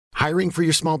Hiring for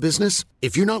your small business?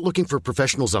 If you're not looking for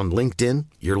professionals on LinkedIn,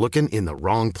 you're looking in the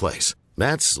wrong place.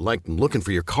 That's like looking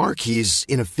for your car keys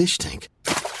in a fish tank.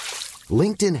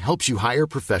 LinkedIn helps you hire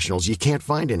professionals you can't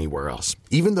find anywhere else,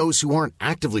 even those who aren't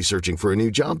actively searching for a new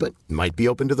job but might be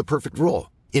open to the perfect role.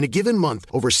 In a given month,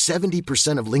 over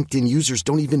 70% of LinkedIn users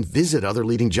don't even visit other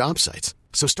leading job sites.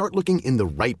 So start looking in the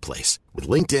right place. With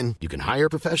LinkedIn, you can hire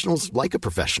professionals like a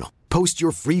professional. Post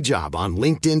your free job on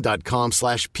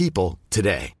linkedin.com/people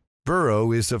today.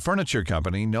 Burrow is a furniture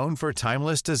company known for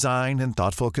timeless design and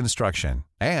thoughtful construction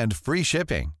and free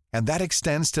shipping, and that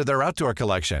extends to their outdoor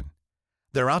collection.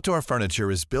 Their outdoor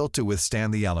furniture is built to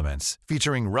withstand the elements,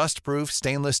 featuring rust-proof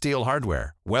stainless steel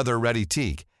hardware, weather-ready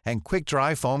teak, and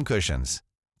quick-dry foam cushions.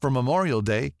 For Memorial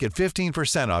Day, get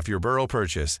 15% off your Burrow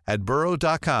purchase at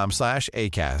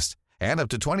burrow.com/ACAST and up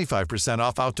to 25%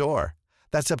 off outdoor.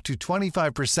 That's up to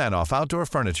 25% off outdoor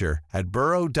furniture at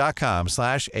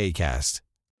burrow.com/ACAST.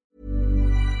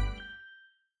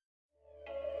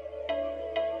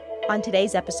 On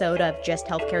today's episode of Just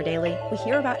Healthcare Daily, we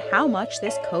hear about how much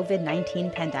this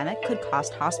COVID-19 pandemic could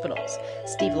cost hospitals.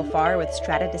 Steve LaFar with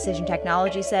Strata Decision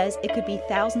Technology says it could be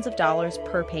thousands of dollars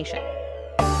per patient.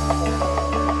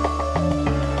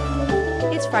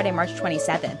 It's Friday, March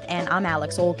 27th, and I'm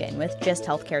Alex Olgin with Just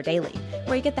Healthcare Daily,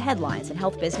 where you get the headlines in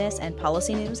health business and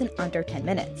policy news in under 10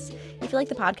 minutes. If you like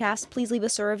the podcast, please leave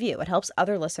us a review. It helps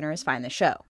other listeners find the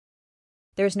show.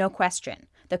 There's no question,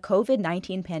 the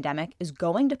COVID-19 pandemic is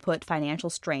going to put financial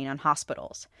strain on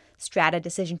hospitals. Strata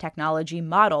Decision Technology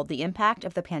modeled the impact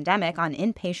of the pandemic on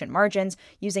inpatient margins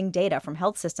using data from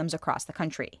health systems across the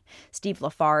country. Steve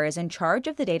LaFar is in charge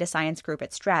of the data science group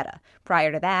at Strata.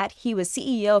 Prior to that, he was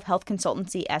CEO of health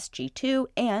consultancy SG2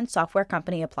 and software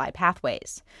company Applied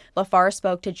Pathways. LaFar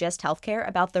spoke to Just Healthcare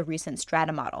about the recent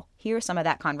Strata model. Here's some of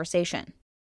that conversation.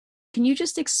 Can you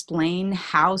just explain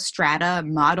how Strata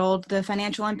modeled the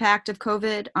financial impact of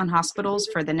COVID on hospitals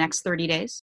for the next 30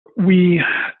 days? We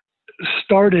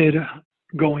started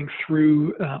going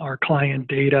through our client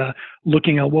data,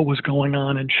 looking at what was going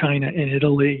on in China and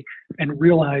Italy, and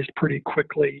realized pretty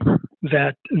quickly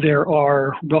that there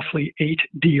are roughly 8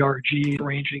 DRGs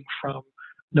ranging from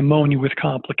pneumonia with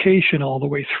complication all the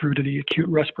way through to the acute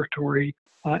respiratory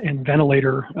and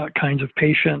ventilator kinds of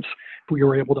patients. We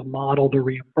were able to model the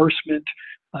reimbursement,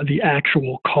 the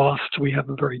actual costs. We have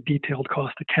a very detailed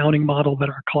cost accounting model that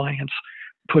our clients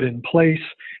put in place.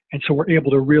 And so we're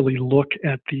able to really look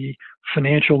at the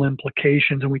financial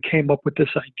implications. And we came up with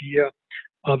this idea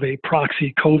of a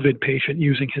proxy COVID patient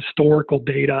using historical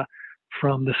data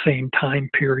from the same time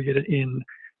period in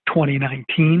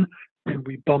 2019. And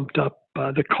we bumped up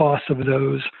the cost of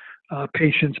those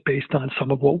patients based on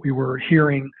some of what we were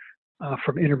hearing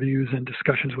from interviews and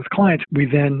discussions with clients. We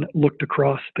then looked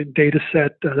across the data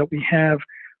set that we have,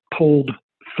 pulled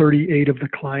 38 of the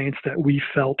clients that we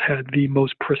felt had the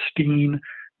most pristine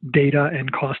data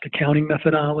and cost accounting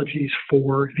methodologies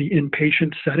for the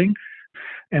inpatient setting,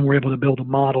 and we're able to build a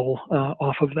model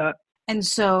off of that. And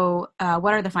so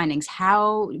what are the findings?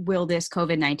 How will this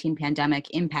COVID-19 pandemic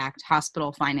impact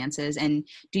hospital finances? And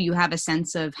do you have a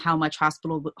sense of how much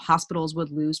hospitals would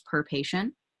lose per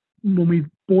patient? When we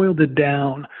boiled it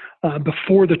down,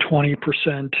 before the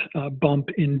 20% bump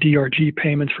in DRG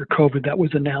payments for COVID that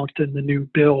was announced in the new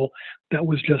bill that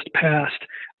was just passed,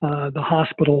 the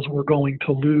hospitals were going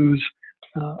to lose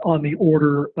on the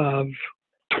order of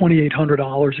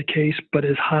 $2,800 a case, but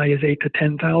as high as $8,000 to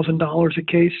 $10,000 a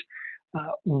case.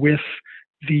 With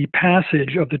the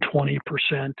passage of the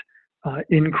 20%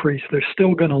 increase, they're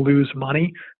still going to lose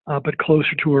money, but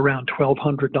closer to around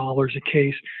 $1,200 a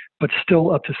case, but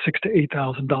still up to $6,000 to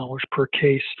 $8,000 per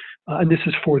case. And this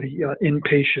is for the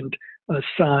inpatient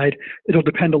side. It'll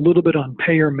depend a little bit on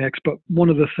payer mix, but one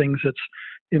of the things that's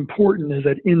important is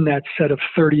that in that set of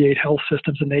 38 health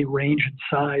systems, and they range in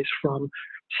size from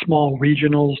small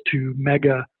regionals to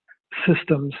mega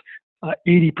systems,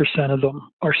 80% of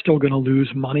them are still going to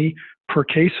lose money per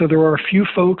case. So there are a few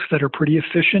folks that are pretty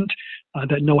efficient,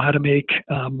 that know how to make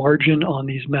margin on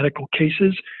these medical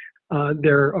cases.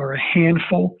 There are a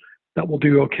handful that will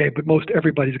do okay, but most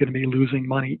everybody's going to be losing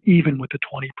money, even with the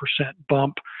 20%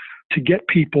 bump. To get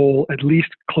people at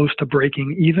least close to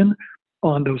breaking even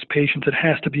on those patients, it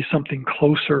has to be something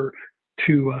closer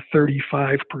to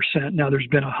 35%. Now, there's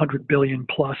been $100 billion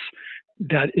plus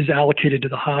that is allocated to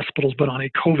the hospitals, but on a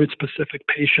COVID-specific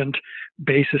patient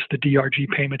basis, the DRG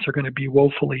payments are going to be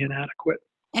woefully inadequate.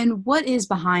 And what is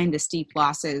behind the steep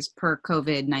losses per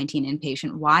COVID-19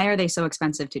 inpatient? Why are they so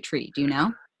expensive to treat? Do you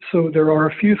know? So there are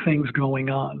a few things going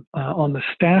on. On the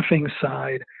staffing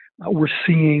side, we're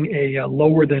seeing a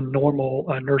lower than normal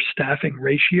nurse staffing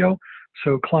ratio.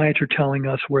 So clients are telling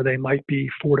us where they might be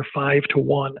 4 to 5 to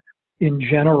 1 in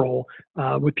general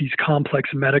with these complex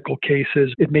medical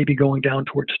cases. It may be going down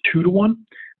towards 2 to 1.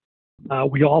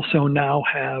 We also now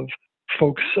have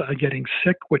folks getting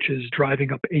sick, which is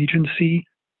driving up agency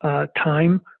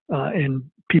time and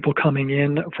people coming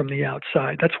in from the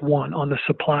outside. That's one. On the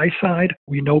supply side,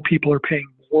 we know people are paying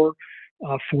more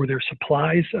for their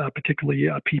supplies, particularly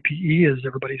PPE, as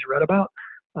everybody's read about.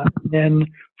 Then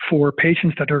for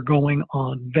patients that are going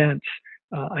on vents,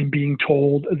 I'm being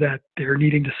told that they're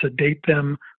needing to sedate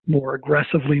them more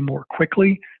aggressively, more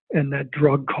quickly, and that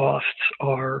drug costs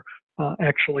are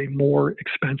actually more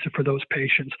expensive for those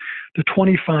patients. The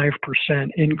 25%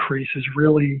 increase is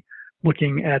really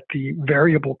looking at the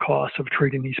variable costs of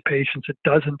treating these patients. It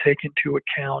doesn't take into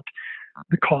account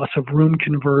the cost of room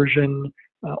conversion,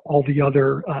 all the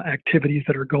other activities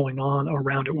that are going on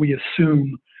around it. We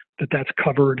assume that that's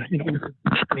covered,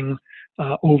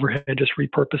 overhead, just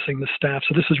repurposing the staff.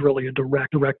 So this is really a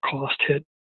direct cost hit.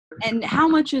 And how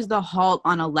much is the halt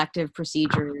on elective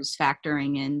procedures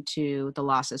factoring into the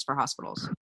losses for hospitals?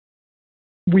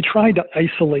 We tried to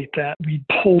isolate that. We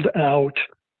pulled out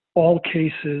all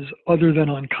cases other than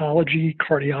oncology,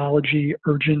 cardiology,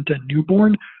 urgent, and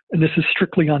newborn. And this is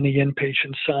strictly on the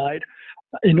inpatient side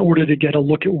in order to get a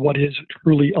look at what is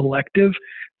truly elective.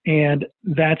 And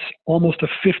that's almost a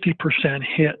 50%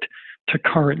 hit to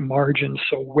current margins.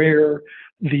 So where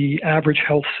the average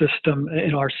health system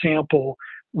in our sample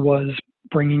was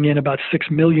bringing in about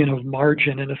 $6 million of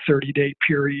margin in a 30-day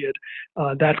period,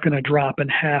 that's going to drop in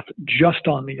half just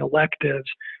on the electives.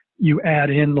 You add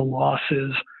in the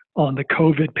losses on the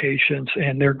COVID patients,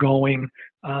 and they're going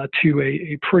to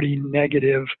a pretty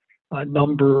negative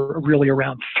number, really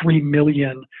around $3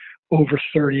 million over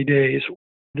 30 days.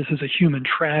 This is a human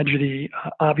tragedy,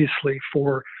 obviously,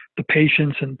 for the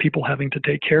patients and people having to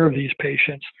take care of these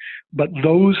patients. But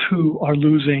those who are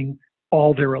losing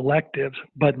all their electives,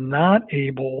 but not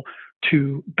able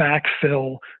to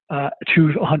backfill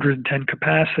to 110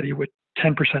 capacity with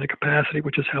 10% of capacity,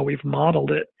 which is how we've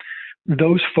modeled it,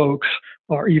 those folks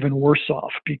are even worse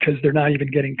off because they're not even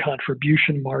getting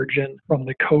contribution margin from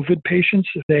the COVID patients.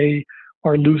 They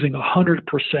are losing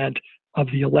 100% of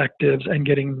the electives and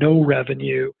getting no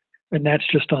revenue, and that's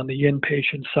just on the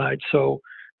inpatient side. So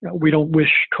we don't wish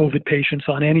COVID patients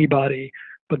on anybody,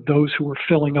 but those who are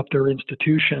filling up their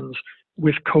institutions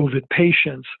with COVID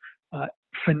patients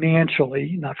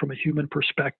financially, not from a human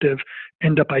perspective,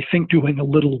 end up, I think, doing a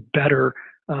little better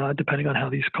depending on how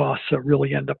these costs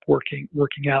really end up working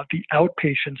out. The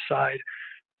outpatient side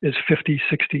is 50,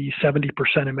 60,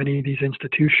 70% of many of these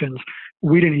institutions.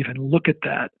 We didn't even look at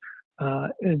that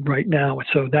right now.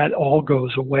 So that all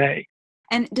goes away.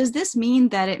 And does this mean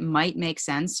that it might make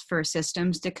sense for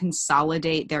systems to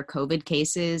consolidate their COVID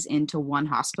cases into one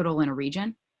hospital in a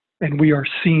region? And we are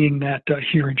seeing that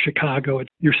here in Chicago.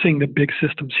 You're seeing the big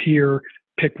systems here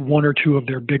pick one or two of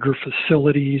their bigger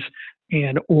facilities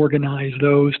and organize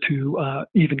those to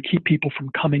even keep people from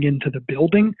coming into the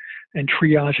building and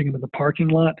triaging them in the parking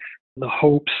lot, in the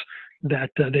hopes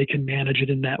that they can manage it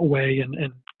in that way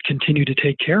and continue to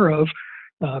take care of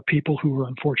people who are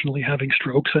unfortunately having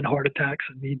strokes and heart attacks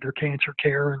and need their cancer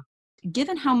care.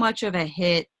 Given how much of a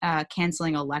hit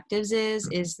canceling electives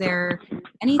is there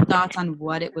any thoughts on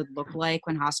what it would look like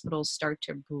when hospitals start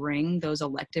to bring those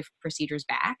elective procedures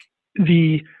back?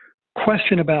 The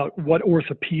question about what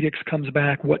orthopedics comes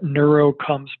back, what neuro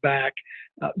comes back,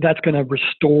 that's going to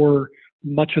restore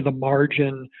much of the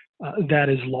margin that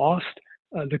is lost.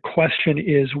 The question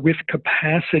is, with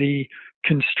capacity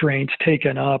constraints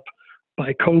taken up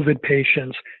by COVID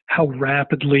patients, how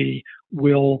rapidly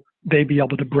will they be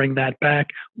able to bring that back?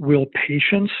 Will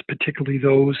patients, particularly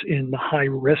those in the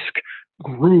high-risk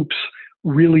groups,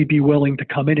 really be willing to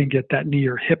come in and get that knee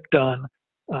or hip done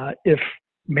if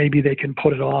maybe they can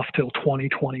put it off till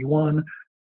 2021?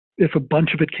 If a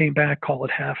bunch of it came back, call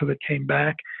it half of it came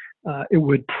back, it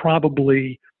would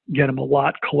probably get them a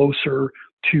lot closer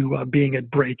to being at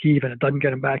break even. It doesn't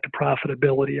get them back to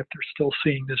profitability if they're still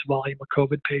seeing this volume of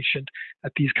COVID patient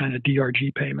at these kind of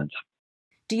DRG payments.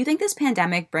 Do you think this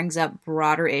pandemic brings up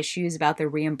broader issues about the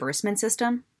reimbursement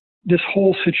system? This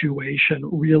whole situation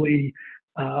really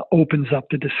opens up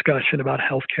the discussion about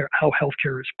healthcare, how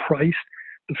healthcare is priced,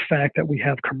 the fact that we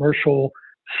have commercial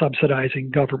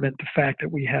subsidizing government, the fact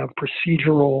that we have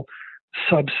procedural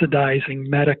subsidizing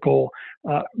medical.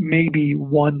 Maybe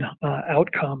one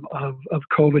outcome of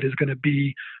COVID is going to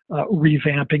be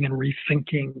revamping and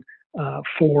rethinking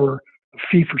for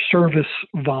fee-for-service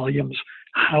volumes,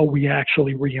 how we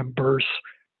actually reimburse,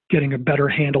 getting a better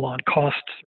handle on costs.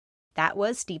 That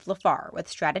was Steve LaFar with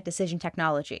Strata Decision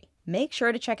Technology. Make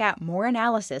sure to check out more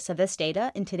analysis of this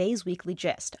data in today's Weekly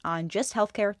Gist on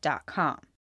justhealthcare.com.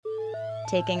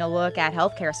 Taking a look at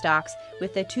healthcare stocks,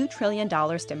 with the $2 trillion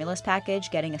stimulus package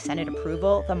getting a Senate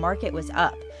approval, the market was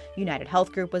up. United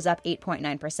Health Group was up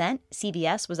 8.9%,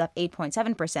 CVS was up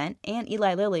 8.7%, and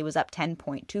Eli Lilly was up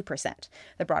 10.2%.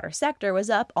 The broader sector was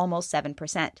up almost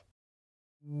 7%.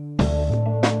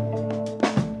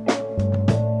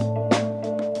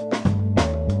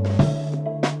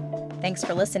 Thanks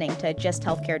for listening to Just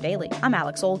Healthcare Daily. I'm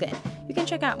Alex Olgin. You can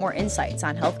check out more insights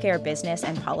on healthcare business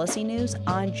and policy news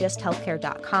on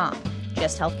justhealthcare.com.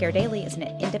 Just Healthcare Daily is an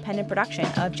independent production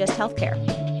of Just Healthcare.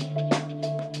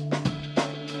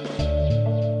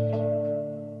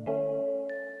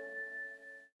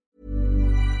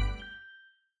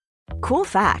 Cool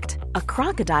fact, a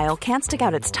crocodile can't stick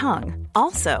out its tongue.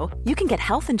 Also, you can get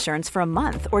health insurance for a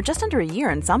month or just under a year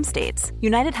in some states.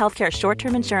 United Healthcare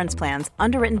short-term insurance plans,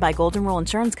 underwritten by Golden Rule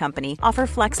Insurance Company, offer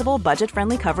flexible,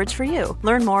 budget-friendly coverage for you.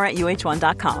 Learn more at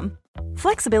uh1.com.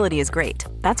 Flexibility is great.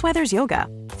 That's why there's yoga.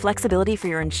 Flexibility for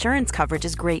your insurance coverage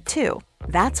is great too.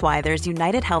 That's why there's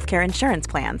United Healthcare Insurance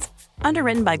Plans.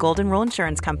 Underwritten by Golden Rule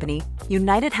Insurance Company,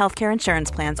 United Healthcare Insurance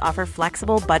Plans offer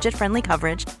flexible, budget-friendly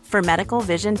coverage for medical,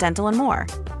 vision, dental, and more.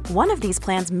 One of these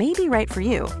plans may be right for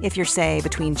you if you're, say,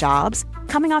 between jobs,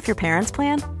 coming off your parents'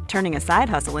 plan, turning a side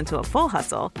hustle into a full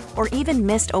hustle, or even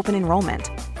missed open enrollment.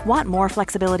 Want more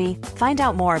flexibility? Find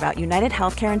out more about United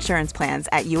Healthcare Insurance Plans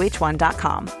at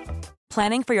uh1.com.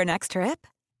 Planning for your next trip?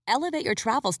 Elevate your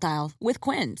travel style with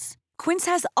Quince. Quince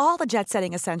has all the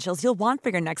jet-setting essentials you'll want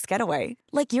for your next getaway,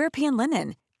 like European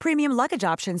linen, premium luggage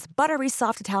options, buttery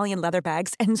soft Italian leather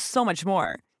bags, and so much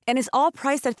more. And is all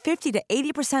priced at 50 to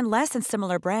 80% less than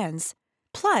similar brands.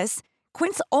 Plus,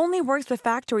 Quince only works with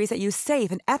factories that use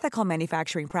safe and ethical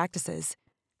manufacturing practices.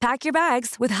 Pack your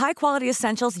bags with high-quality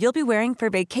essentials you'll be wearing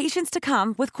for vacations to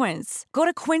come with Quince. Go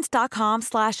to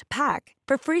quince.com/pack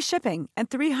for free shipping and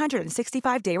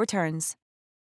 365-day returns.